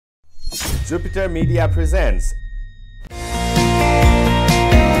Jupiter Media presents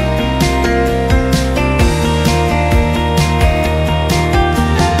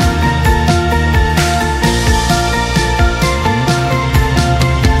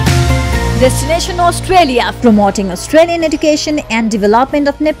Destination Australia, promoting Australian education and development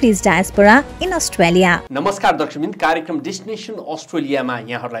of Nepalese diaspora in Australia. नमस्कार दर्शकवृन्द, कार्यक्रम destination अस्ट्रेलियामा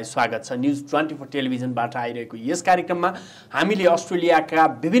यहाँहरूलाई स्वागत छ। न्युज 24 टेलिभिजनबाट आइरहेको यस कार्यक्रममा हामीले अस्ट्रेलियाका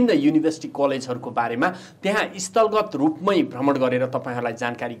विभिन्न युनिभर्सिटी कलेजहरूको बारेमा त्यहाँ स्थलगत रूपमै भ्रमण गरेर तपाईहरुलाई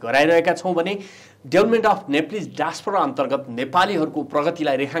जानकारी गराइरहेका छौं भने डेभलपमेन्ट अफ नेप्लिज डायस्पोरा अन्तर्गत नेपालीहरूको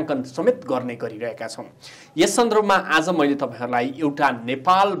प्रगतिलाई रेखाङ्कन समेत गर्ने गरिरहेका छौं। यस सन्दर्भमा आज मैले तपाईहरुलाई एउटा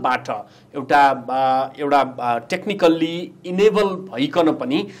नेपालबाट एउटा टेक्निकल्ली इनेबल भइकन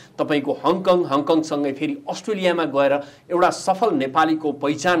पनि तपाईको हङकङसँगै फेरि अस्ट्रेलियामा गएर एउटा सफल नेपालीको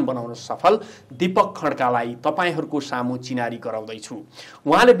पहिचान बनाउन सफल दीपक खड्कालाई तपाईहरुको सामु चिनारी गराउँदैछु।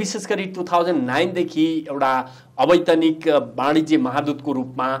 उहाँले विशेष गरी 2009 देखि एउटा अवैतनिक वाणिज्य महादूतको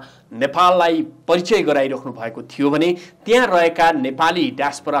रूपमा नेपाललाई परिचय गराइराख्नु भएको थियो भने त्यहाँ रहेका नेपाली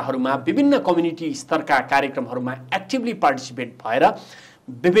डायस्पोराहरूमा विभिन्न कम्युनिटी स्तरका कार्यक्रमहरूमा एक्टिभली पार्टिसिपेट भएर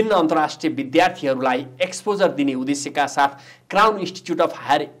विभिन्न अन्तर्राष्ट्रिय विद्यार्थीहरूलाई एक्सपोजर दिने उद्देश्यका साथ क्राउन इन्स्टिच्युट अफ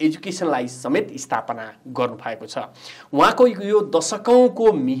हायर एजुकेसनलाई समेत स्थापना गर्नु भएको छ। उहाँको यो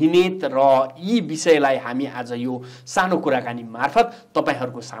दशकौंको मिहिनेत र यी विषयलाई हामी आज यो सानो कुराकानी मार्फत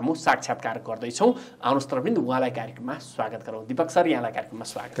तपाईहरुको सामु साक्षात्कार गर्दै छौं। आउनुहोस् तरबिन्द उहाँलाई कार्यक्रममा स्वागत गरौँ। दीपक सर, यहाँलाई कार्यक्रममा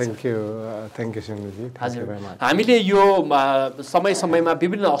स्वागत छ। Thank you सुनिलजी। हजुर, हामीले यो समयमा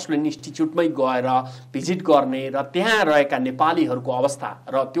विभिन्न अस्ट्रेलियन इन्स्टिच्युटमै गएर भिजिट गर्ने र त्यहाँ रहेका नेपालीहरूको अवस्था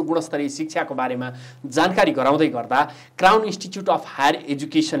र त्यो गुणस्तरीय शिक्षाको बारेमा जानकारी गराउँदै गर्दा क्राउन इन्स्टिच्युट अफ हायर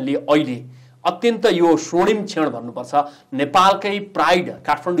एजुकेसनले अहिले अत्यन्त यो स्वर्णिम क्षण भन्नुपर्छ नेपालकै प्राइड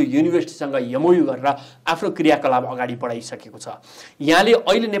काठमाडौँ युनिभर्सिटीसँग एमओयू गरेर आफ्नो क्रियाकलाप अगाडि बढाइसकेको छ। यहाँले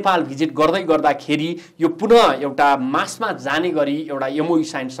अहिले नेपाल भिजिट गर्दै गर्दाखेरि यो पुनः एउटा मासमा जाने गरी एउटा एमओयू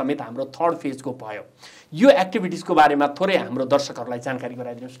साइन समेत हाम्रो थर्ड फेजको भयो। यो एक्टिभिटिजको बारेमा थोरै हाम्रो दर्शकहरूलाई जानकारी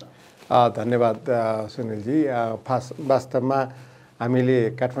गराइदिनुहोस् न। धन्यवाद सुनिलजी। वास्तवमा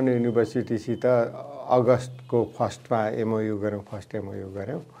हामीले काठमाडौँ युनिभर्सिटीसित अगस्तको फर्स्ट एमओयू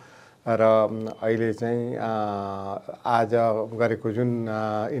गऱ्यौँ र अहिले चाहिँ आज गरेको जुन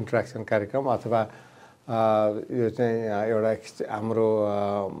इन्टरेक्सन कार्यक्रम अथवा यो चाहिँ एउटा हाम्रो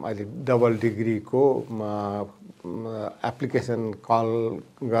अहिले डबल डिग्रीको एप्लिकेसन कल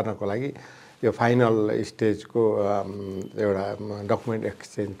गर्नको लागि यो फाइनल स्टेजको एउटा डकुमेन्ट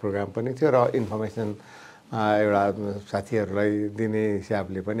एक्सचेन्ज प्रोग्राम पनि थियो र इन्फर्मेसन एउटा साथीहरूलाई दिने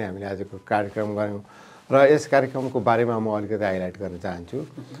हिसाबले पनि हामीले आजको कार्यक्रम गऱ्यौँ र यस कार्यक्रमको बारेमा म अलिकति हाइलाइट गर्न चाहन्छु।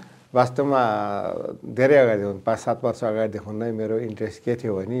 वास्तवमा धेरै अगाडि 5-7 वर्ष अगाडिदेखि नै मेरो इन्ट्रेस्ट के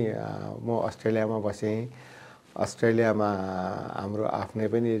थियो भने म अस्ट्रेलियामा बसेँ। अस्ट्रेलियामा हाम्रो आफ्नै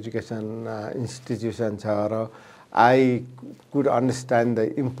पनि एजुकेसन इन्स्टिट्युसन छ र I could understand the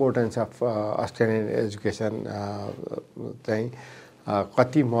importance of Australian education चाहिँ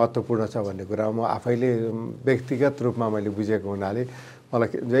कति महत्त्वपूर्ण छ भन्ने कुरा म आफैले व्यक्तिगत रूपमा मैले बुझेको हुनाले मलाई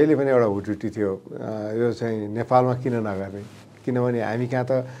जहिले पनि एउटा हुटुटी थियो यो चाहिँ नेपालमा किन नगर्ने, किनभने हामी कहाँ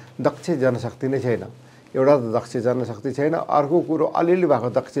त दक्ष जनशक्ति नै छैन। एउटा त दक्ष जनशक्ति छैन, अर्को कुरो अलिअलि भएको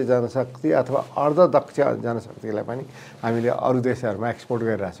दक्ष जनशक्ति अथवा अर्ध दक्ष जनशक्तिलाई पनि हामीले अरू देशहरूमा एक्सपोर्ट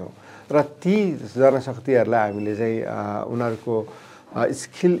गरिरहेछौँ र ती जनशक्तिहरूलाई हामीले चाहिँ उनीहरूको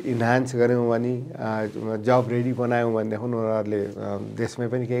स्किल इन्हान्स गऱ्यौँ भने जब रेडी बनायौँ भनेदेखि उनीहरूले देशमै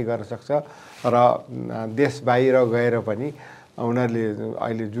पनि केही गर्न सक्छ र देश बाहिर गएर पनि उनीहरूले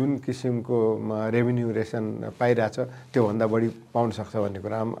अहिले जुन किसिमको रेभेन्युरेसन पाइरहेछ त्योभन्दा बढी पाउन सक्छ भन्ने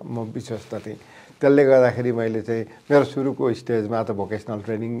कुरा म विश्वस्त थिएँ। त्यसले गर्दाखेरि मैले चाहिँ मेरो सुरुको स्टेजमा त भोकेसनल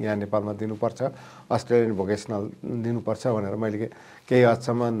ट्रेनिङ यहाँ नेपालमा दिनुपर्छ, अस्ट्रेलियन भोकेसनल दिनुपर्छ भनेर मैले केही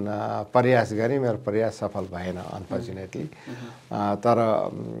हदसम्म प्रयास गरेँ। मेरो प्रयास सफल भएन अनफर्चुनेटली। तर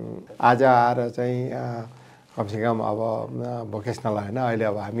आज आएर चाहिँ कमसेकम अब भोकेसनल होइन, अहिले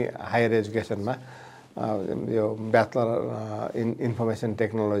अब हामी हायर एजुकेसनमा यो ब्याचलर इन इन्फर्मेसन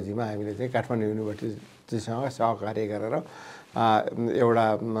टेक्नोलोजीमा हामीले चाहिँ काठमाडौँ युनिभर्सिटीसँग सहकार्य गरेर एउटा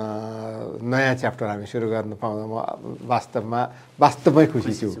नयाँ च्याप्टर हामी सुरु गर्न पाउँदा म वास्तवमै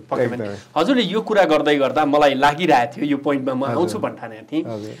खुसी छु। हजुरले यो कुरा गर्दै गर्दा मलाई लागिरहेको थियो यो पोइन्टमा म आउँछु भन्ठानेको थिएँ।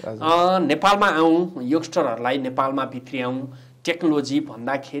 नेपालमा आउँ, यङ्स्टरहरूलाई नेपालमा भित्र्याउँ, टेक्नोलोजी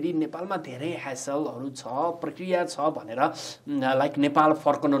भन्दाखेरि नेपालमा धेरै ह्यासलहरू छ, प्रक्रिया छ भनेर लाइक नेपाल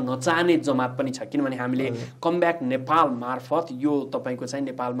फर्कन नचाहने जमात पनि छ। किनभने हामीले कमब्याक नेपाल मार्फत यो तपाईँको चाहिँ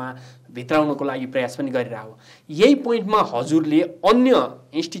नेपालमा भित्राउनको लागि प्रयास पनि गरिरहेको। यही पोइन्टमा हजुरले अन्य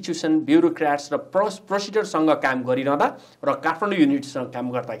इन्स्टिट्युसन, ब्युरोक्राट्स र प्रोसिडरसँग काम गरिरहँदा र काठमाडौँ युनिटसँग काम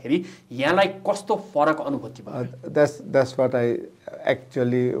गर्दाखेरि यहाँलाई कस्तो फरक अनुभूति भयो? That's what I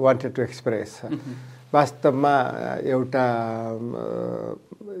actually wanted to express. वास्तवमा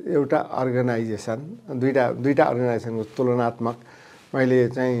एउटा अर्गनाइजेसन, दुईटा अर्गनाइजेसनको तुलनात्मक मैले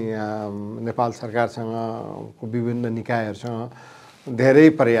चाहिँ नेपाल सरकारसँग विभिन्न निकायहरूसँग धेरै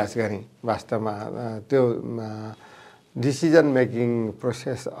प्रयास गरेँ। वास्तवमा त्यो डिसिजन मेकिङ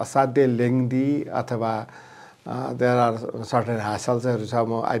प्रोसेस असाध्यै लेङ्दी अथवा there are certain hassles छ।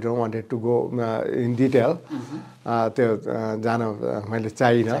 म I don't want it to go in detail. त्यो जान मैले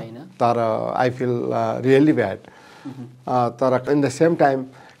चाहिनँ, तर I feel really bad. तर in the same time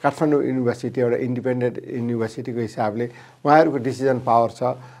Kathmandu university एउटा इन्डिपेन्डेन्ट युनिभर्सिटीको हिसाबले उहाँहरूको डिसिजन पावर छ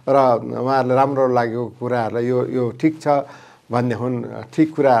र उहाँहरूलाई राम्रो लागेको कुराहरूलाई यो ठिक छ भन्ने हुन्, ठिक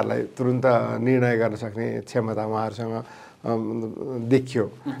कुराहरूलाई तुरुन्त निर्णय गर्न सक्ने क्षमता उहाँहरूसँग देखियो।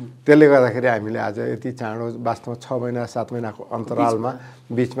 त्यसले गर्दाखेरि हामीले आज यति चाँडो वास्तवमा 6 महिना 7 महिनाको अन्तरालमा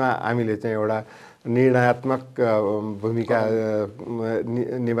बिचमा हामीले चाहिँ एउटा निर्णयात्मक भूमिका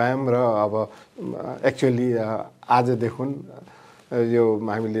निभायौँ र अब एक्चुअली आजदेखि यो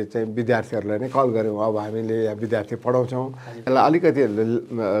हामीले चाहिँ विद्यार्थीहरूलाई नै कल गऱ्यौँ। अब हामीले विद्यार्थी पढाउँछौँ। यसलाई अलिकति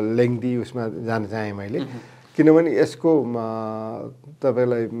लेङ्दी उसमा जान चाहेँ मैले, किनभने यसको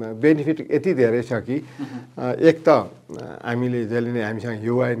तपाईलाई बेनिफिट यति धेरै छ कि एक त हामीले जहिले नै हामीसँग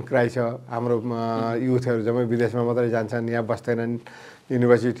युवा एन्ड क्राई छ। हाम्रो युथहरू जम्मै विदेशमा मात्रै जान्छन्, यहाँ बस्दैनन्।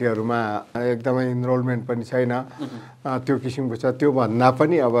 युनिभर्सिटीहरूमा एकदमै इनरोलमेन्ट पनि छैन, त्यो किसिमको छ। त्यो भन्दा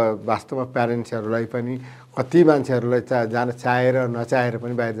पनि अब वास्तवमा प्यारेन्ट्सहरूलाई पनि कति मान्छेहरूलाई जान चाहेर नचाहेर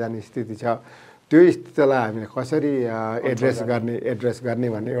पनि बाहिर जाने स्थिति छ। त्यो स्थितिलाई हामीले कसरी एड्रेस गर्ने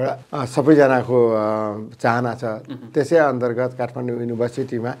भन्ने एउटा सबैजनाको चाहना छ। त्यसै अन्तर्गत काठमाडौँ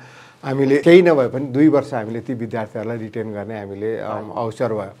युनिभर्सिटीमा हामीले केही नभए पनि 2 वर्ष हामीले ती विद्यार्थीहरूलाई रिटेन गर्ने हामीले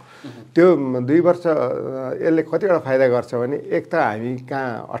अवसर भयो। त्यो 2 वर्ष यसले कतिवटा फाइदा गर्छ भने एक त हामी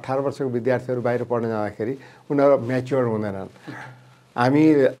कहाँ 18 वर्षको विद्यार्थीहरू बाहिर पढ्न जाँदाखेरि उनीहरू म्याच्योर हुँदैनन्। हामी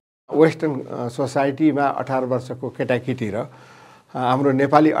वेस्टर्न सोसाइटीमा 18 वर्षको केटाकेटी र हाम्रो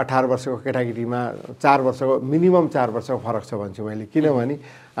नेपाली 18 वर्षको केटाकेटीमा 4 वर्षको मिनिमम 4 वर्षको फरक छ भन्छु मैले। किनभने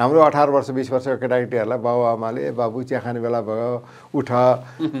हाम्रो 18 वर्ष 20 वर्षको केटाकेटीहरूलाई बाबुआमाले बाबु चिया खाने बेला भयो उठ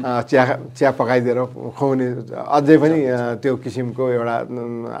चिया पकाइदिएर खुवाउने अझै पनि त्यो किसिमको एउटा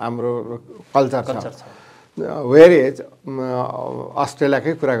हाम्रो कल्चर छ। वेरेज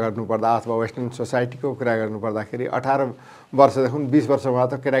अस्ट्रेलियाकै कुरा गर्नुपर्दा अथवा वेस्टर्न सोसाइटीको कुरा गर्नुपर्दाखेरि 18 वर्षदेखि 20 वर्षमा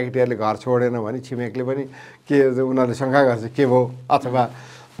त केटाकेटीहरूले घर छोडेन भने छिमेकले पनि के उनीहरूले शङ्का गर्छ के भयो, अथवा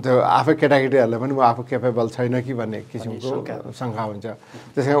त्यो आफै केटाकेटीहरूलाई पनि म आफू केपेबल छैन कि भन्ने किसिमको शङ्का हुन्छ।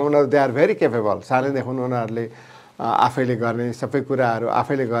 त्यस कारण उनीहरू दे आर भेरी केपेबल। सानैदेखि उनीहरूले आफैले गर्ने सबै कुराहरू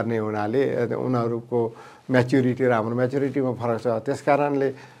आफैले गर्ने हुनाले उनीहरूको म्याच्युरिटी र हाम्रो म्याच्युरिटीमा फरक छ। त्यस कारणले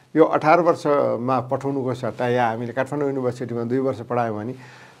यो 18 वर्षमा पठाउनुको सट्टा यहाँ हामीले काठमाडौँ युनिभर्सिटीमा 2 वर्ष पढायौँ भने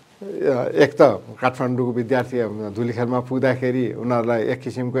एक त काठमाडौँको विद्यार्थी धुलीखेलमा पुग्दाखेरि उनीहरूलाई एक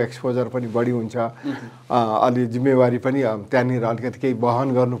किसिमको एक्सपोजर पनि बढी हुन्छ, अलि जिम्मेवारी पनि त्यहाँनिर अलिकति केही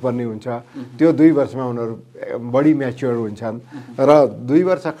वहन गर्नुपर्ने हुन्छ। त्यो 2 वर्षमा उनीहरू बढी म्याच्योर हुन्छन् र 2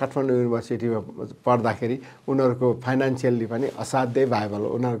 वर्ष काठमाडौँ युनिभर्सिटीमा पढ्दाखेरि उनीहरूको फाइनेन्सियल्ली पनि असाध्यै भाइबल।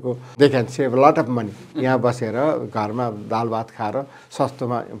 उनीहरूको they can save lot of money. यहाँ बसेर घरमा दाल भात खाएर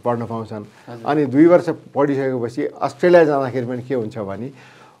सस्तोमा पढ्न पाउँछन्। अनि 2 वर्ष पढिसकेपछि अस्ट्रेलिया जाँदाखेरि पनि के हुन्छ भने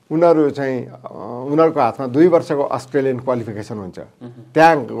उनीहरू चाहिँ उनीहरूको हातमा 2 वर्षको अस्ट्रेलियन क्वालिफिकेसन हुन्छ।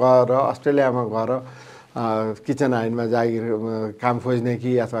 त्यहाँ गएर अस्ट्रेलियामा गएर किचन आइनमा जागिर काम खोज्ने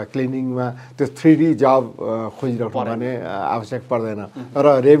कि अथवा क्लिनिङमा त्यो 3D जब खोजिराख्नु भने आवश्यक पर्दैन र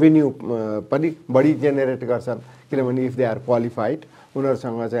रेभिन्यू पनि बढी जेनेरेट गर्छन्। किनभने इफ दे आर क्वालिफाइड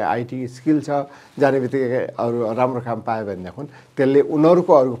उनीहरूसँग चाहिँ आइटी स्किल छ, जाने बित्तिकै अरू राम्रो काम पायो भनेदेखि त्यसले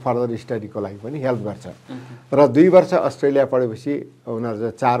उनीहरूको अरू फर्दर स्टडीको लागि पनि हेल्प गर्छ। र 2 वर्ष अस्ट्रेलिया पढेपछि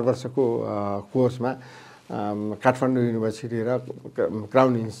उनीहरू 4 वर्षको कोर्समा काठमाडौँ युनिभर्सिटी र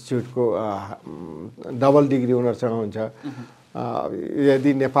क्राउन इन्स्टिच्युटको डबल डिग्री उनीहरूसँग हुन्छ।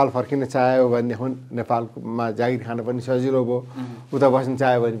 यदि नेपाल फर्किन चाह्यो भनेदेखि नेपालमा जागिर खान पनि सजिलो भयो, उता बस्न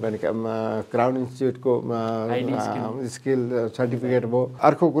चाह्यो भने पनि क्राउन इन्स्टिच्युटको स्किल सर्टिफिकेट भयो।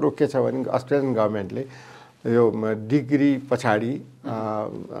 अर्को कुरो के छ भने अस्ट्रेलियन गभर्मेन्टले यो डिग्री पछाडि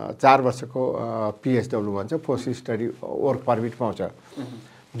 4 वर्षको PSW भन्छ, पोस्ट स्टडी वर्क पर्मिट पाउँछ।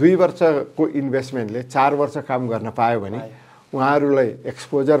 2 वर्षको इन्भेस्टमेन्टले 4 वर्ष काम गर्न पायो भने उहाँहरूलाई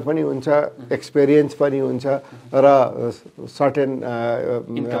एक्सपोजर पनि हुन्छ, एक्सपिरियन्स पनि हुन्छ र सर्टेन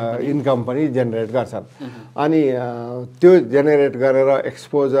इन्कम पनि जेनेरेट गर्छन्। अनि त्यो जेनेरेट गरेर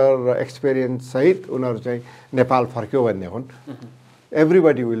एक्सपोजर र एक्सपिरियन्स सहित उनीहरू चाहिँ नेपाल फर्क्यो भन्ने हुन्।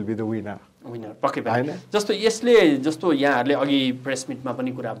 Everybody will be the winner. पक्कै पनि। जस्तो यसले जस्तो यहाँहरूले अघि प्रेस मिटमा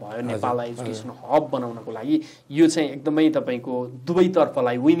पनि कुरा भयो, नेपाललाई एजुकेसन हब बनाउनको लागि यो चाहिँ एकदमै तपाईँको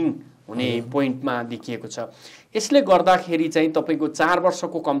दुवैतर्फलाई विनिङ हुने पोइन्टमा देखिएको छ। यसले गर्दाखेरि चाहिँ तपाईँको 4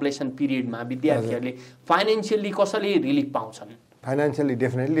 वर्षको कम्प्लिसन पिरियडमा विद्यार्थीहरूले फाइनेन्सियली कसरी रिलिफ पाउँछन्? फाइनेन्सियली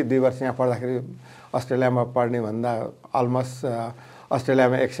डेफिनेटली 2 वर्ष यहाँ पढ्दाखेरि अस्ट्रेलियामा पढ्ने भन्दा अलमोस्ट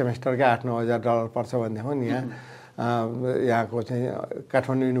अस्ट्रेलियामा एक सेमेस्टरकै $8-9 हजार पर्छ भन्ने हो नि। यहाँको चाहिँ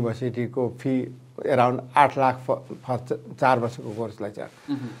काठमाडौँ युनिभर्सिटीको फी अराउन्ड 8 लाख 4 वर्षको कोर्सलाई छ।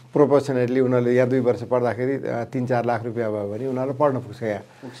 प्रोपोर्सनेटली उनीहरूले यहाँ 2 वर्ष पढ्दाखेरि 3-4 लाख रुपियाँ भयो भने उनीहरू पढ्न पुग्छ। यहाँ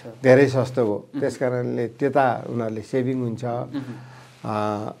धेरै सस्तो हो, त्यस कारणले त्यता उनीहरूले सेभिङ हुन्छ।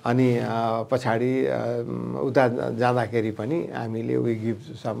 अनि पछाडि उता जाँदाखेरि पनि हामीले we give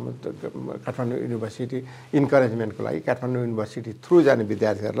some Kathmandu university इन्करेजमेन्टको लागि काठमाडौँ युनिभर्सिटी थ्रु जाने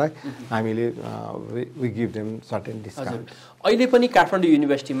विद्यार्थीहरूलाई हामीले we give them certain discount. अहिले पनि काठमाडौँ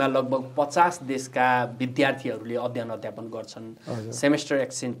युनिभर्सिटीमा लगभग 50 देशका विद्यार्थीहरूले अध्ययन अध्यापन गर्छन्। सेमेस्टर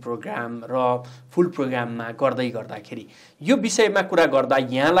एक्सचेन्ज प्रोग्राम र फुल प्रोग्राममा गर्दाखेरि यो विषयमा कुरा गर्दा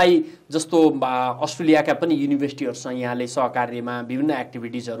यहाँलाई जस्तो अस्ट्रेलियाका पनि युनिभर्सिटीहरूसँग यहाँले सहकार्यमा विभिन्न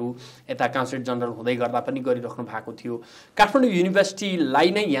एक्टिभिटिजहरू यता काउन्सिल जनरल हुँदै गर्दा पनि गरिराख्नु भएको थियो। काठमाडौँ युनिभर्सिटीलाई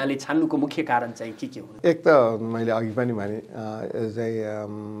नै यहाँले छान्नुको मुख्य कारण चाहिँ के हो? एक त मैले अघि पनि भने चाहिँ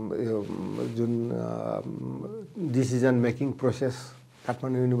यो जुन decision making process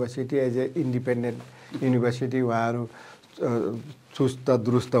Kathmandu university as a independent university उहाँहरू चुस्त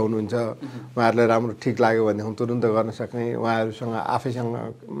दुरुस्त हुनुहुन्छ। उहाँहरूलाई राम्रो ठिक लाग्यो भने तुरुन्त गर्न सक्ने उहाँहरूसँग आफैसँग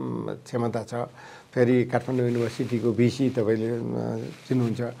क्षमता छ। फेरि काठमाडौँ युनिभर्सिटीको भिसी तपाईँले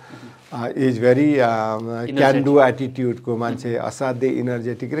चिन्नुहुन्छ, इज भेरी क्यान डु एटिट्युडको मान्छे, असाध्यै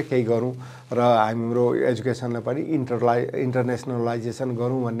इनर्जेटिक र केही गरौँ र हाम्रो एजुकेसनलाई पनि इन्टरनेसनलाइजेसन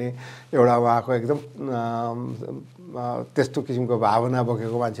गरौँ भन्ने एउटा उहाँको एकदम त्यस्तो किसिमको भावना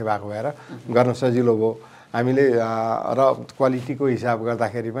बोकेको मान्छे भएको भएर गर्न सजिलो भयो। हामीले र क्वालिटीको हिसाब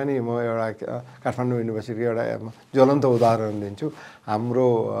गर्दाखेरि पनि म एउटा काठमाडौँ युनिभर्सिटीको एउटा ज्वलन्त उदाहरण दिन्छु। हाम्रो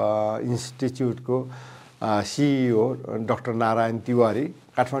इन्स्टिच्युटको CEO doctor Narayan Tiwari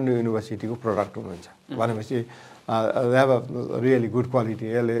Kathmandu युनिभर्सिटीको product हुनुहुन्छ भनेपछि they have a really good quality.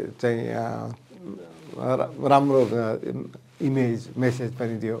 यसले चाहिँ राम्रो इमेज मेसेज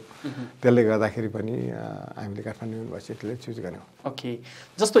पनि दियो। त्यसले गर्दाखेरि पनि हामीले काठमाडौँ युनिभर्सिटीले चुज गर्यौँ। ओके,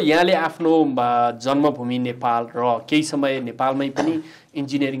 जस्तो यहाँले आफ्नो जन्मभूमि नेपाल र केही समय नेपालमै पनि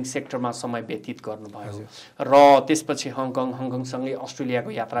इन्जिनियरिङ सेक्टरमा समय व्यतीत गर्नुभयो र त्यसपछि हङकङसँगै अस्ट्रेलियाको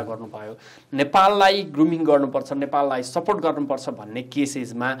यात्रा गर्नुभयो। नेपाललाई ग्रुमिङ गर्नुपर्छ, नेपाललाई सपोर्ट गर्नुपर्छ भन्ने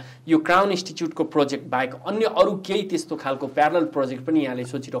केसेसमा यो क्राउन इन्स्टिच्युटको प्रोजेक्ट बाहेक अन्य अरू केही त्यस्तो खालको प्यारलल प्रोजेक्ट पनि यहाँले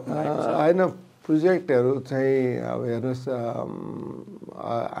सोचिराख्नु भएको छ? होइन, प्रोजेक्टहरू चाहिँ अब हेर्नुहोस्,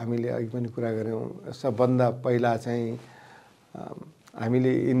 हामीले अघि पनि कुरा गऱ्यौँ, सबभन्दा पहिला चाहिँ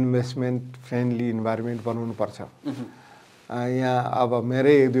हामीले इन्भेस्टमेन्ट फ्रेन्डली इन्भाइरोमेन्ट बनाउनुपर्छ। यहाँ अब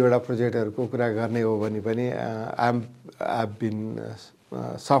मेरै 1-2वटा प्रोजेक्टहरूको कुरा गर्ने हो भने पनि आई बिन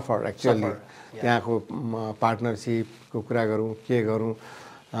सफर एक्चुअली। त्यहाँको पार्टनरसिपको कुरा गरौँ के गरौँ,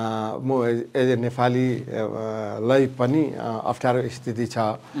 म एज ए नेपालीलाई पनि अप्ठ्यारो स्थिति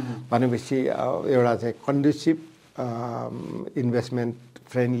छ भनेपछि एउटा चाहिँ कन्ड्युसिभ इन्भेस्टमेन्ट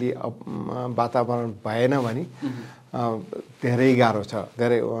फ्रेन्डली वातावरण भएन भने धेरै गाह्रो छ।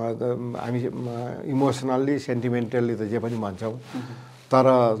 धेरै हामी इमोसनल्ली सेन्टिमेन्टल्ली त जे पनि भन्छौँ, तर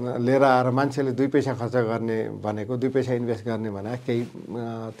लिएर आएर मान्छेले 2 पैसा खर्च गर्ने भनेको 2 पैसा इन्भेस्ट गर्ने भने केही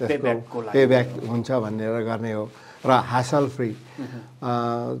त्यसको पेब्याक हुन्छ भनेर गर्ने हो र हासल फ्री।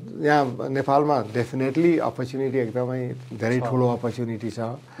 यहाँ नेपालमा डेफिनेटली अपर्च्युनिटी एकदमै धेरै ठुलो अपर्च्युनिटी छ,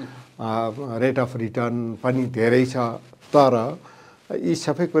 रेट अफ रिटर्न पनि धेरै छ। तर यी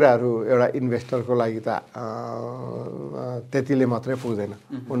सबै कुराहरू एउटा इन्भेस्टरको लागि त त्यतिले मात्रै पुग्दैन।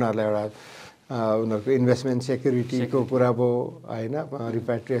 उनीहरूलाई एउटा उनीहरूको इन्भेस्टमेन्ट सेक्युरिटीको कुरा भयो, होइन,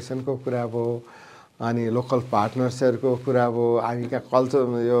 रिपेट्रिएसनको कुरा भयो, अनि लोकल पार्टनर्सहरूको कुरा भयो। हामीका कल्चर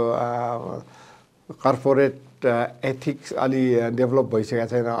यो कर्पोरेट एथिक्स अलि डेभलप भइसकेको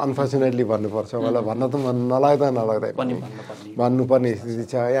छैन, अनफर्चुनेटली भन्नुपर्छ। मलाई भन्न त नलाग्दा भन्नुपर्ने स्थिति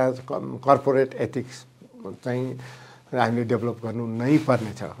छ। यहाँ कर्पोरेट एथिक्स चाहिँ हामीले डेभलप गर्नु नै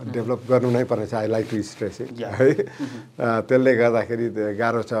पर्ने छ, I like to stress it है। त्यसले गर्दाखेरि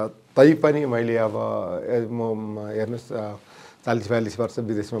गाह्रो छ। तैपनि मैले अब म हेर्नुहोस् 40-42 वर्ष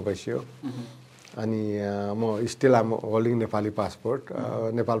विदेशमा बसियो अनि म स्टिल आम होल्डिङ नेपाली पासपोर्ट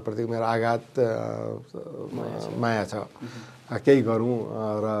नेपालप्रति मेरो आघात माया छ केही गरौँ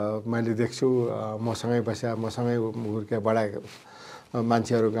र मैले देख्छु मसँगै बस्या मसँगै हुर्के बढाएको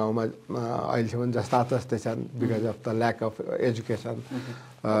मान्छेहरू गाउँमा अहिलेसम्म जस्तातस्तै छन् because of the lack of education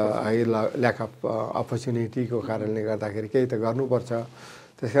lack of अपर्च्युनिटीको कारणले गर्दाखेरि केही त गर्नुपर्छ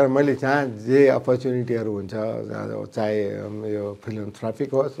त्यस कारण मैले जहाँ जे अपर्च्युनिटीहरू हुन्छ चाहे यो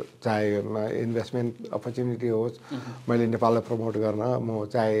फिलोन्थ्रोपिक होस् चाहे इन्भेस्टमेन्ट अपर्च्युनिटी होस् मैले नेपाललाई प्रमोट गर्न म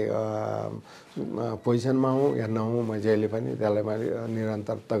चाहे पोजिसनमा हुँ या नहुँ म जहिले पनि त्यसलाई मैले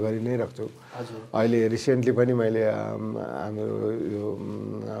निरन्तरता गरि नै राख्छु अहिले रिसेन्टली पनि मैले हाम्रो यो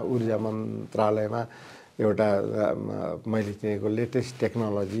ऊर्जा मन्त्रालयमा एउटा मैले चिनेको लेटेस्ट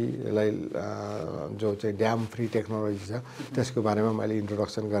टेक्नोलोजीलाई जो चाहिँ ड्याम फ्री टेक्नोलोजी छ त्यसको बारेमा मैले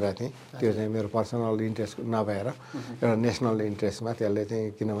इन्ट्रोडक्सन गरेको थिएँ त्यो चाहिँ मेरो पर्सनल इन्ट्रेस्ट नभएर एउटा नेसनल इन्ट्रेस्टमा त्यसले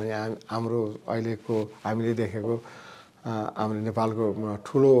चाहिँ किनभने हाम्रो अहिलेको हामीले देखेको हाम्रो नेपालको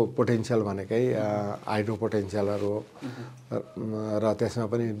ठुलो पोटेन्सियल भनेकै हाइड्रो पोटेन्सियलहरू हो र त्यसमा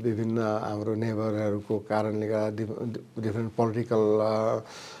पनि विभिन्न हाम्रो नेबरहरूको कारणले गर्दा डिफ्रेन्ट पोलिटिकल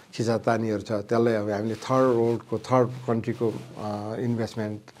खिचातानीहरू छ त्यसलाई अब हामीले थर्ड वर्ल्डको थर्ड कन्ट्रीको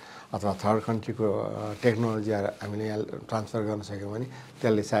इन्भेस्टमेन्ट अथवा थर्ड कन्ट्रीको टेक्नोलोजी हामीले यहाँ ट्रान्सफर गर्न सक्यौँ भने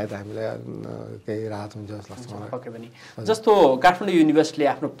त्यसले सायद हामीलाई केही राहत हुन्छ जस्तो लाग्छ मलाई पक्कै पनि जस्तो काठमाडौँ युनिभर्सिटीले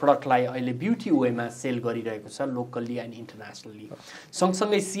आफ्नो प्रडक्टलाई अहिले ब्युटी वेमा सेल गरिरहेको छ लोकल्ली एन्ड इन्टरनेसनली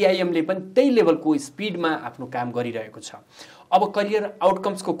सँगसँगै सिआइएमले पनि त्यही लेभलको स्पिडमा आफ्नो काम गरिरहेको छ अब करियर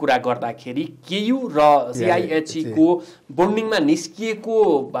आउटकम्सको कुरा गर्दाखेरि केयु र सिआइएचईको बोन्डिङमा निस्किएको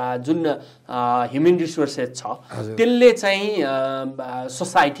जुन ह्युमन रिसोर्सेस छ त्यसले चाहिँ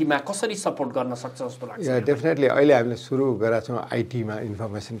सोसाइटीमा कसरी सपोर्ट गर्न सक्छ जस्तो लाग्छ डेफिनेटली अहिले हामीले सुरु गरेका छौँ आइटीमा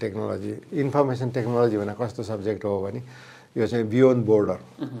इन्फर्मेसन टेक्नोलोजी भने कस्तो सब्जेक्ट हो भने यो चाहिँ बियोन्ड बोर्डर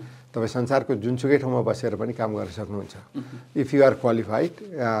तपाईँ संसारको जुनसुकै ठाउँमा बसेर पनि काम गर्न सक्नुहुन्छ इफ यु आर क्वालिफाइड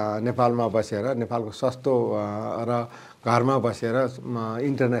नेपालमा बसेर नेपालको सस्तो र घरमा बसेर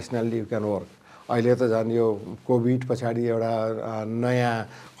इन्टरनेसनल्ली यु क्यान वर्क अहिले त झन् यो कोभिड पछाडि एउटा नयाँ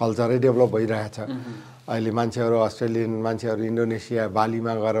कल्चरै डेभलप भइरहेछ अहिले मान्छेहरू अस्ट्रेलियन मान्छेहरू इन्डोनेसिया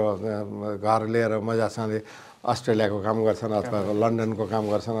बालीमा गएर घर लिएर मजासँगले अस्ट्रेलियाको काम गर्छन् अथवा लन्डनको काम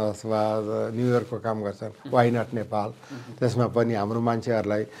गर्छन् अथवा न्युयोर्कको काम गर्छन् वाइ नट नेपाल त्यसमा पनि हाम्रो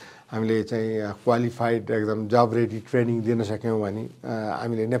मान्छेहरूलाई हामीले चाहिँ क्वालिफाइड एकदम जब रेडी ट्रेनिङ दिन सक्यौँ भने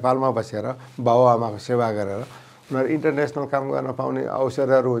हामीले नेपालमा बसेर बाबुआमाको सेवा गरेर उनीहरू इन्टरनेसनल काम गर्न पाउने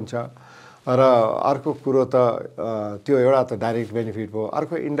अवसरहरू हुन्छ र अर्को कुरो त त्यो एउटा त डाइरेक्ट बेनिफिट भयो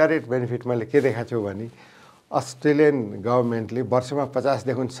अर्को इन्डाइरेक्ट बेनिफिट मैले के देखाएको छु भने अस्ट्रेलियन गभर्मेन्टले वर्षमा 50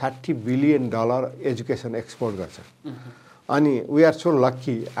 देखि 60 बिलियन डलर एजुकेसन एक्सपोर्ट गर्छ अनि वी आर सो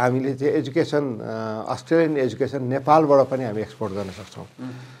लक्की हामीले चाहिँ एजुकेसन अस्ट्रेलियन एजुकेसन नेपालबाट पनि हामी एक्सपोर्ट गर्न सक्छौँ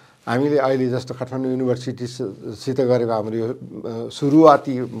हामीले अहिले जस्तो काठमाडौँ युनिभर्सिटीसित गरेको हाम्रो यो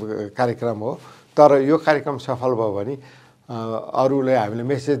सुरुवाती कार्यक्रम हो तर यो कार्यक्रम सफल भयो भने अरूलाई हामीले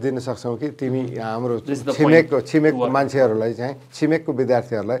मेसेज दिन सक्छौँ कि तिमी हाम्रो छिमेकको मान्छेहरूलाई चाहिँ छिमेकको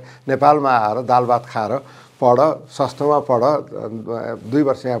विद्यार्थीहरूलाई नेपालमा आएर दाल भात खाएर पढ सस्तोमा पढ 2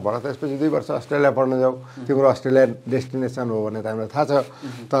 वर्ष यहाँ पढ त्यसपछि 2 वर्ष अस्ट्रेलिया पढ्न जाऊ तिम्रो अस्ट्रेलिया डेस्टिनेसन हो भने त हामीलाई थाहा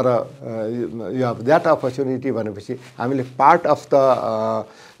छ तर यो द्याट अपर्च्युनिटी भनेपछि हामीले part of the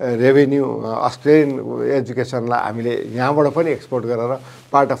revenue Australian एजुकेसनलाई हामीले यहाँबाट पनि एक्सपोर्ट गरेर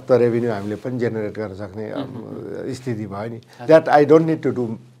पार्ट अफ द रेभेन्यू हामीले पनि जेनेरेट गर्न सक्ने स्थिति भयो नि that I don't need to do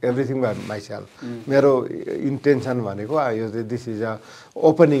everything by myself मेरो इन्टेन्सन भनेको यो this is a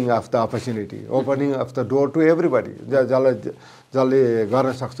opening of the opportunity opening of the door to everybody जसले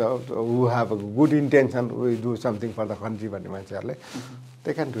गर्न सक्छ हु have a good intention we do something for the country भन्ने मान्छेहरूले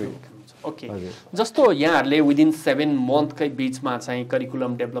they can do it okay जस्तो यहाँहरूले विदिन 7 मन्थकै बिचमा चाहिँ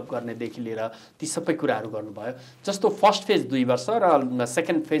करिकुलम डेभलप गर्नेदेखि लिएर ती सबै कुराहरू गर्नुभयो जस्तो फर्स्ट फेज 2 वर्ष र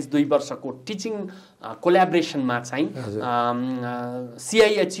सेकेन्ड फेज 2 वर्षको टिचिङ कोल्याबोरेसनमा चाहिँ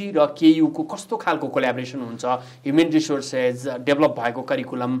सिआइएचई र केयुको कस्तो खालको कोल्याबोरेसन हुन्छ ह्युमन रिसोर्सेस डेभलप भएको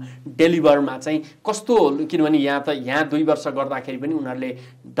करिकुलम डेलिभरमा चाहिँ कस्तो किनभने यहाँ 2 वर्ष गर्दाखेरि पनि उनीहरूले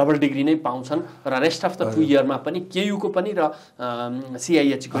डबल डिग्री नै पाउँछन् र रेस्ट अफ द 2 इयरमा पनि केयुको पनि र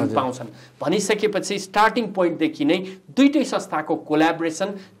सिआइएचईको पनि पाउँछन् भनिसकेपछि स्टार्टिङ पोइन्टदेखि नै दुईटै संस्थाको कोल्याबोरेसन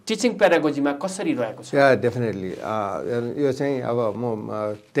टिचिङ पेडागोजीमा कसरी रहेको छ डेफिनेटली यो चाहिँ अब म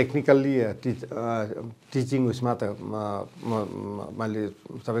टेक्निकल्ली टिचिङ उसमा त मैले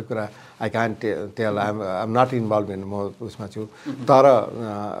सबै कुरा I can't tail I am not involve in म उसमा छु तर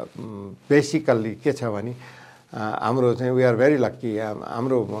बेसिकल्ली के छ भने हाम्रो चाहिँ वी आर भेरी लक्की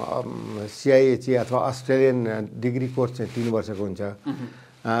हाम्रो CIBT अथवा अस्ट्रेलियन डिग्री कोर्स चाहिँ 3 वर्षको हुन्छ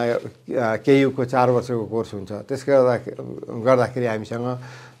KU को 4 वर्षको कोर्स हुन्छ त्यसले गर्दाखेरि हामीसँग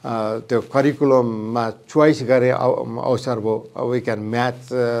त्यो करिकुलममा चोइस गरे अवसर भयो we can match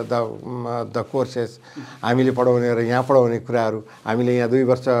the courses हामीले पढाउने र यहाँ पढाउने कुराहरू हामीले यहाँ 2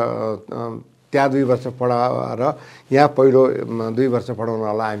 वर्ष त्यहाँ 2 वर्ष पढाएर यहाँ पहिलो 2 वर्ष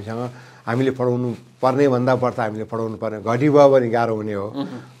पढाउनलाई हामीले पढाउनु पर्ने भन्दा बढ्ता हामीले पढाउनु पर्ने घटी भयो भने गाह्रो हुने हो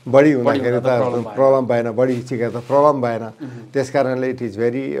बढी हुँदाखेरि त प्रब्लम भएन बढी सिकेर त प्रब्लम भएन त्यसकारणले it is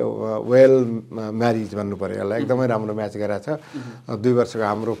very well marriage भन्नु पर्यो यसलाई एकदमै राम्रो म्याच गरेछ 2 वर्षको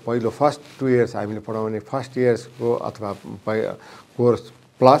हाम्रो पहिलो फर्स्ट 2 इयर्स हामीले पढाउने फर्स्ट इयर्सको अथवा कोर्स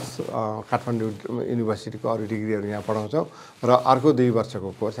प्लस काठमाडौँ युनिभर्सिटीको अरू डिग्रीहरू यहाँ पढाउँछौँ र अर्को 2 वर्षको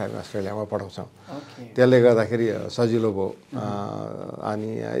कोर्स हामी अस्ट्रेलियामा पढाउँछौँ त्यसले गर्दाखेरि सजिलो भयो अनि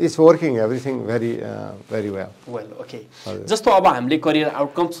it's working everything very very well okay जस्तो अब हामीले करियर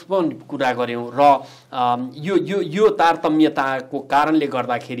आउटकम्स पनि कुरा गऱ्यौँ र यो तारतम्यताको कारणले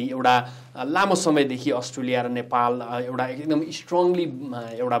गर्दाखेरि एउटा लामो समयदेखि अस्ट्रेलिया र नेपाल एउटा एकदम स्ट्रङली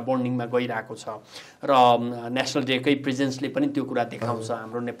एउटा बन्डिङमा गइरहेको छ र नेसनल डेकै प्रेजेन्सले पनि त्यो कुरा देखाउँछ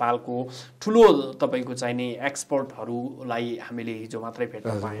हाम्रो नेपालको ठुलो तपाईको चाहिने एक्सपर्टहरूलाई हामीले हिजो मात्रै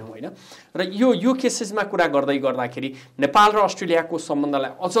भेट्न पायौँ हैन र यो केसेसमा कुरा गर्दाखेरि नेपाल र अस्ट्रेलियाको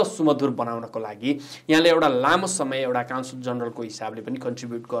सम्बन्धलाई अझ सुमधुर बनाउनको लागि यहाँले एउटा लामो समय एउटा काउन्सिल जनरलको हिसाबले पनि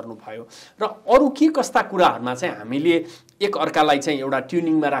कन्ट्रिब्युट गर्नुभयो र अरू के कस्ता कुराहरुमा चाहिँ हामीले एक अर्कालाई चाहिँ एउटा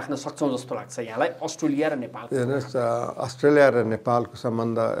ट्युनिङमा राख्न सक्छौं जस्तो लाग्छ यहाँलाई अस्ट्रेलिया र नेपाल अस्ट्रेलिया र नेपालको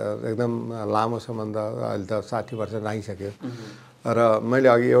सम्बन्ध एकदम लामो सम्बन्ध अहिले त 60 वर्ष नागिसक्यो र मैले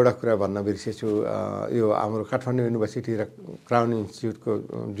अघि एउटा कुरा भन्न बिर्सेछु यो हाम्रो काठमाडौँ युनिभर्सिटी र क्राउन इन्स्टिट्युटको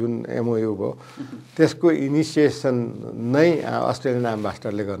जुन MOU भयो त्यसको इनिसिएसन नै अस्ट्रेलियन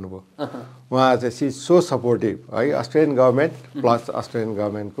एम्बेसडरले गर्नुभयो उहाँ चाहिँ सी सो सपोर्टिभ है अस्ट्रेलियन गभर्नमेन्ट प्लस अस्ट्रेलियन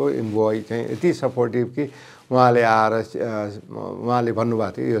गभर्नमेन्टको इन्भोय चाहिँ यति सपोर्टिभ कि उहाँले आएर उहाँले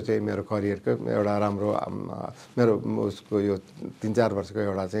भन्नुभएको थियो यो चाहिँ मेरो करियरको एउटा राम्रो मेरो उसको यो 3-4 वर्षको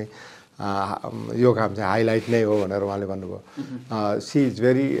एउटा चाहिँ यो काम चाहिँ हाइलाइट नै हो भनेर उहाँले भन्नुभयो सी इज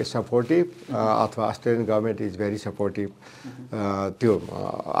भेरी सपोर्टिभ अथवा Australian government is very supportive त्यो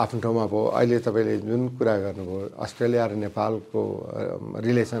आफ्नो ठाउँमा भयो अहिले तपाईँले जुन कुरा गर्नुभयो अस्ट्रेलिया र नेपालको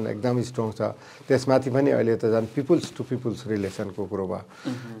रिलेसन एकदम स्ट्रङ छ त्यसमाथि पनि अहिले त झन् पिपुल्स टु पिपुल्स रिलेसनको कुरो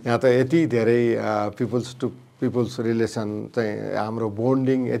भयो यहाँ त यति धेरै पिपुल्स टु पिपुल्स रिलेसन चाहिँ हाम्रो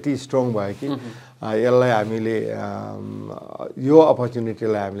बोन्डिङ यति स्ट्रङ भयो कि यसलाई हामीले यो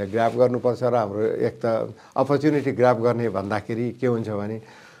अपर्च्युनिटीलाई हामीले ग्राब गर्नुपर्छ र हाम्रो एक त अपर्च्युनिटी ग्राब गर्ने भन्दाखेरि के हुन्छ भने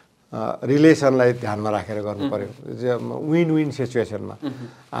रिलेसनलाई ध्यानमा राखेर गर्नु पर्यो विन विन सिचुएसनमा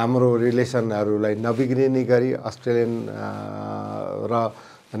हाम्रो रिलेसनहरूलाई नबिग्रिने गरी अस्ट्रेलियन र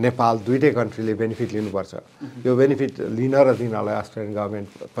नेपाल दुईटै कन्ट्रीले बेनिफिट लिनुपर्छ यो बेनिफिट लिन र दिनलाई अस्ट्रेलियन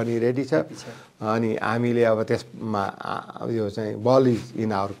गभर्नमेन्ट पनि रेडी छ अनि हामीले अब त्यसमा यो चाहिँ बल इज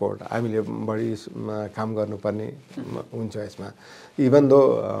इन आवर कोर्ट हामीले बढी काम गर्नुपर्ने हुन्छ यसमा इभन दो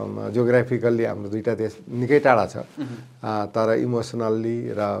जियोग्राफिकल्ली हाम्रो दुईटा देश निकै टाढा छ तर इमोसनल्ली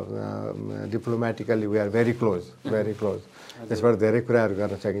र डिप्लोमेटिकल्ली वी आर भेरी क्लोज त्यसबाट धेरै कुराहरू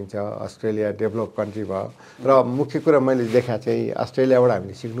गर्न सकिन्छ अस्ट्रेलिया डेभलप कन्ट्री भयो र मुख्य कुरा मैले देखा चाहिँ अस्ट्रेलियाबाट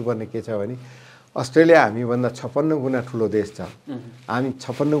हामीले सिक्नुपर्ने के छ भने अस्ट्रेलिया हामीभन्दा 56 गुणा ठुलो देश छ हामी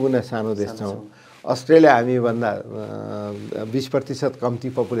 56 गुणा सानो देश छौँ अस्ट्रेलिया हामीभन्दा 20% कम्ती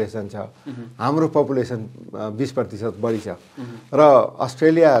पपुलेसन छ हाम्रो पपुलेसन 20% बढी छ र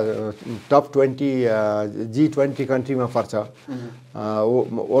अस्ट्रेलिया टप 20 G20 कन्ट्रीमा पर्छ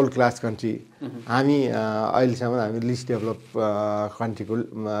वर्ल्ड क्लास कन्ट्री हामी अहिलेसम्म हामी लिस्ट डेभलप कन्ट्रीको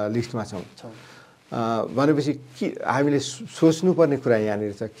लिस्टमा छौँ भनेपछि हामीले सोच्नुपर्ने कुरा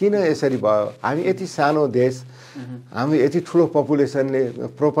यहाँनिर छ किन यसरी भयो हामी यति सानो देश हामी यति ठुलो पपुलेसनले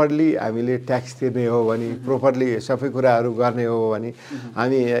प्रोपरली हामीले ट्याक्स तिर्ने हो भने प्रोपरली सबै कुराहरू गर्ने हो भने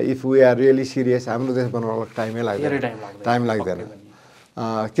हामी if we are really serious हाम्रो देश बनाउनको टाइम लाग्दैन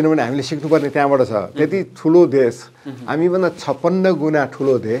किनभने हामीले सिक्नुपर्ने त्यहाँबाट छ त्यति ठुलो देश हामीभन्दा 56 गुणा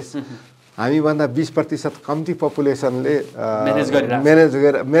ठुलो देश हामीभन्दा 20% कम्ती पपुलेसनले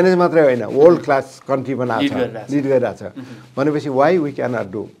म्यानेज मात्रै होइन वर्ल्ड क्लास कन्ट्री बनाएको छ लिड गरिरहेको छ भनेपछि why we can not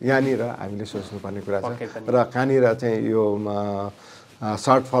do यहाँनिर हामीले सोच्नुपर्ने कुरा छ र कहाँनिर चाहिँ यो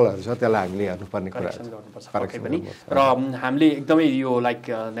सर्टफलहरू छ त्यसलाई हामीले हेर्नुपर्ने कुरा पक्कै पनि र हामीले एकदमै यो लाइक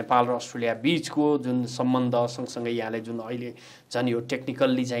नेपाल र अस्ट्रेलिया बीचको जुन सम्बन्ध सँगसँगै यहाँले जुन अहिले झन् यो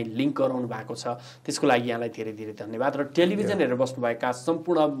टेक्निकल्ली चाहिँ लिङ्क गराउनु भएको छ त्यसको लागि यहाँलाई धेरै धेरै धन्यवाद र टेलिभिजन हेरेर बस्नुभएका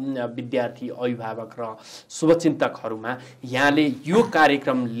सम्पूर्ण विद्यार्थी अभिभावक र शुभचिन्तकहरूमा यहाँले यो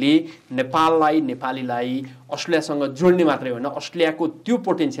कार्यक्रमले नेपाललाई नेपालीलाई अस्ट्रेलियासँग जोड्ने मात्रै होइन अस्ट्रेलियाको त्यो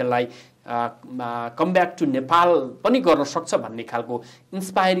पोटेन्सियललाई कम ब्याक टु नेपाल पनि गर्न सक्छ भन्ने खालको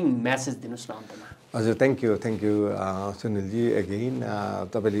इन्स्पायरिङ मेसेज दिनुस् न अन्तमा। हजुर थ्याङ्क यू सुनिलजी अगेन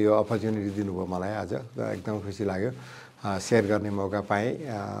तपाईँले यो अपर्च्युनिटी दिनुभयो मलाई आज एकदम खुसी लाग्यो सेयर गर्ने मौका पाएँ।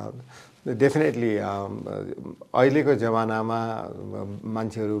 डेफिनेटली अहिलेको जमानामा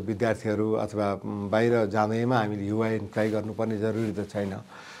मान्छेहरू विद्यार्थीहरू अथवा बाहिर जाँदैमा हामीले युवा ट्राई गर्नुपर्ने जरुरी त छैन,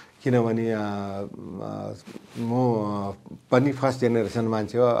 किनभने म पनि फर्स्ट जेनेरेसन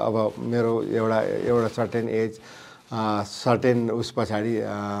मान्छे हो। अब मेरो एउटा सर्टेन एज सर्टेन उस पछाडि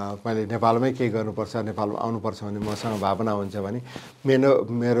मैले नेपालमै केही गर्नुपर्छ, नेपालमा आउनुपर्छ भन्ने मसँग भावना हुन्छ भने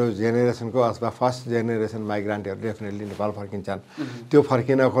मेरो जेनेरेसनको अथवा फर्स्ट जेनेरेसन माइग्रान्टहरू डेफिनेटली नेपाल फर्किन्छन्। त्यो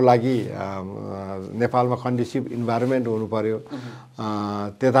फर्किनको लागि नेपालमा कन्डिसिभ इन्भाइरोमेन्ट हुनु पर्यो,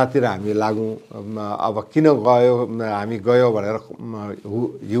 त्यतातिर हामी लागौँ। अब किन हामी गयो भनेर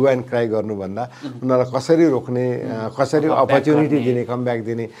यु एन्ड क्राई गर्नुभन्दा उनीहरूलाई कसरी रोक्ने, कसरी अपर्च्युनिटी दिने, कमब्याक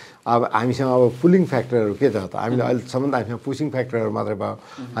दिने। अब हामीसँग अब पुलिङ फ्याक्टरहरू के छ त, हामीले अहिलेसम्म हामीसँग पुसिङ फ्याक्टरहरू मात्रै भयो।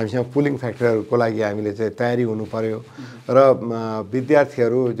 हामीसँग पुलिङ फ्याक्टरहरूको लागि हामीले चाहिँ तयारी हुनु पर्यो। र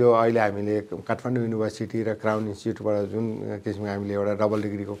विद्यार्थीहरू जो अहिले हामीले काठमाडौँ युनिभर्सिटी र क्राउन इन्स्टिट्युटबाट जुन किसिमको हामीले एउटा डबल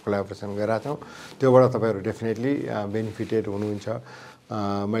डिग्रीको कोलाबोरेसन गरिरहेको छौँ, त्योबाट तपाईँहरू डेफिनेटली बेनिफिटेड हुनुहुन्छ।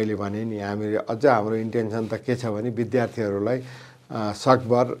 मैले भने नि हामीले अझ हाम्रो इन्टेन्सन त के छ भने विद्यार्थीहरूलाई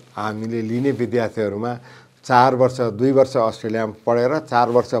सकभर हामीले लिने विद्यार्थीहरूमा 2 वर्ष अस्ट्रेलियामा पढेर 4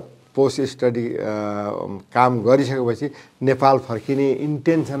 वर्ष पोस्ट स्टडी काम गरिसकेपछि नेपाल फर्किने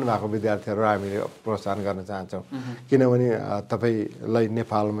इन्टेन्सन भएको विद्यार्थीहरू हामीले प्रोत्साहन गर्न चाहन्छौँ। किनभने तपाईँलाई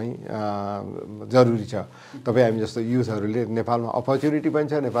नेपालमै जरुरी छ। तपाईँ हामी जस्तो युथहरूले नेपालमा अपर्च्युनिटी पनि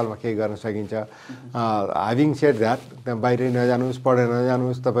छ, नेपालमा केही गर्न सकिन्छ। ह्याभिङ सेड द्याट बाहिरै नजानुहोस्, पढेर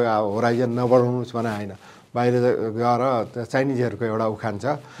नजानुहोस्, तपाईँ होराइजन नबढाउनुहोस् भने होइन। बाहिर गएर चाइनिजहरूको एउटा उखान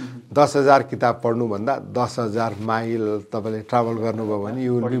छ, 10,000 किताब पढ्नुभन्दा 10,000 माइल तपाईँले ट्राभल गर्नुभयो भने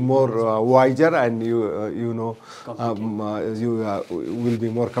you will be more visor and you know you will be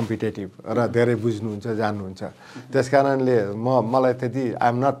more competitive र धेरै बुझ्नुहुन्छ, जान्नुहुन्छ। त्यस कारणले मलाई त्यति आइ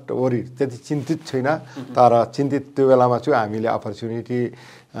एम नट वरिड, त्यति चिन्तित छुइनँ। तर चिन्तित त्यो बेलामा छु हामीले अपर्च्युनिटी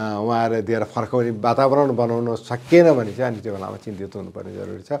उहाँहरू दिएर फर्काउने वातावरण बनाउन सकिएन भने चाहिँ अनि त्यो बेलामा चिन्तित हुनुपर्ने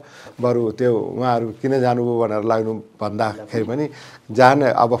जरुरी छ। बरु त्यो उहाँहरू किन जानुभयो भनेर लाग्नु भन्दाखेरि पनि जाने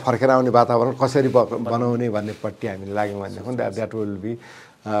अब फर्केर आउने वातावरण कसरी बनाउने भन्नेपट्टि हामीले लाग्यौँ भनेदेखि that will be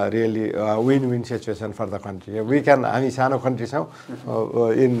really win win situation for the country. हामी सानो कन्ट्री छौँ,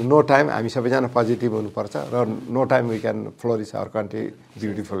 इन नो टाइम हामी सबैजना पोजिटिभ हुनुपर्छ र no time we can फ्लोरिस our country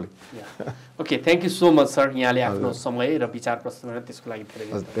beautifully. Okay, thank you so much sir, यहाँले आफ्नो समय र विचार प्रस्तुत गरेर त्यसको लागि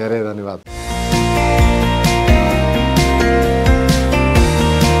धेरै धन्यवाद।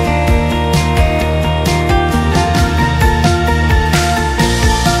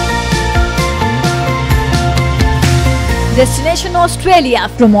 Destination Australia,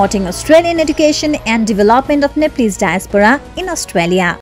 promoting Australian education and development of Nepalese diaspora in Australia.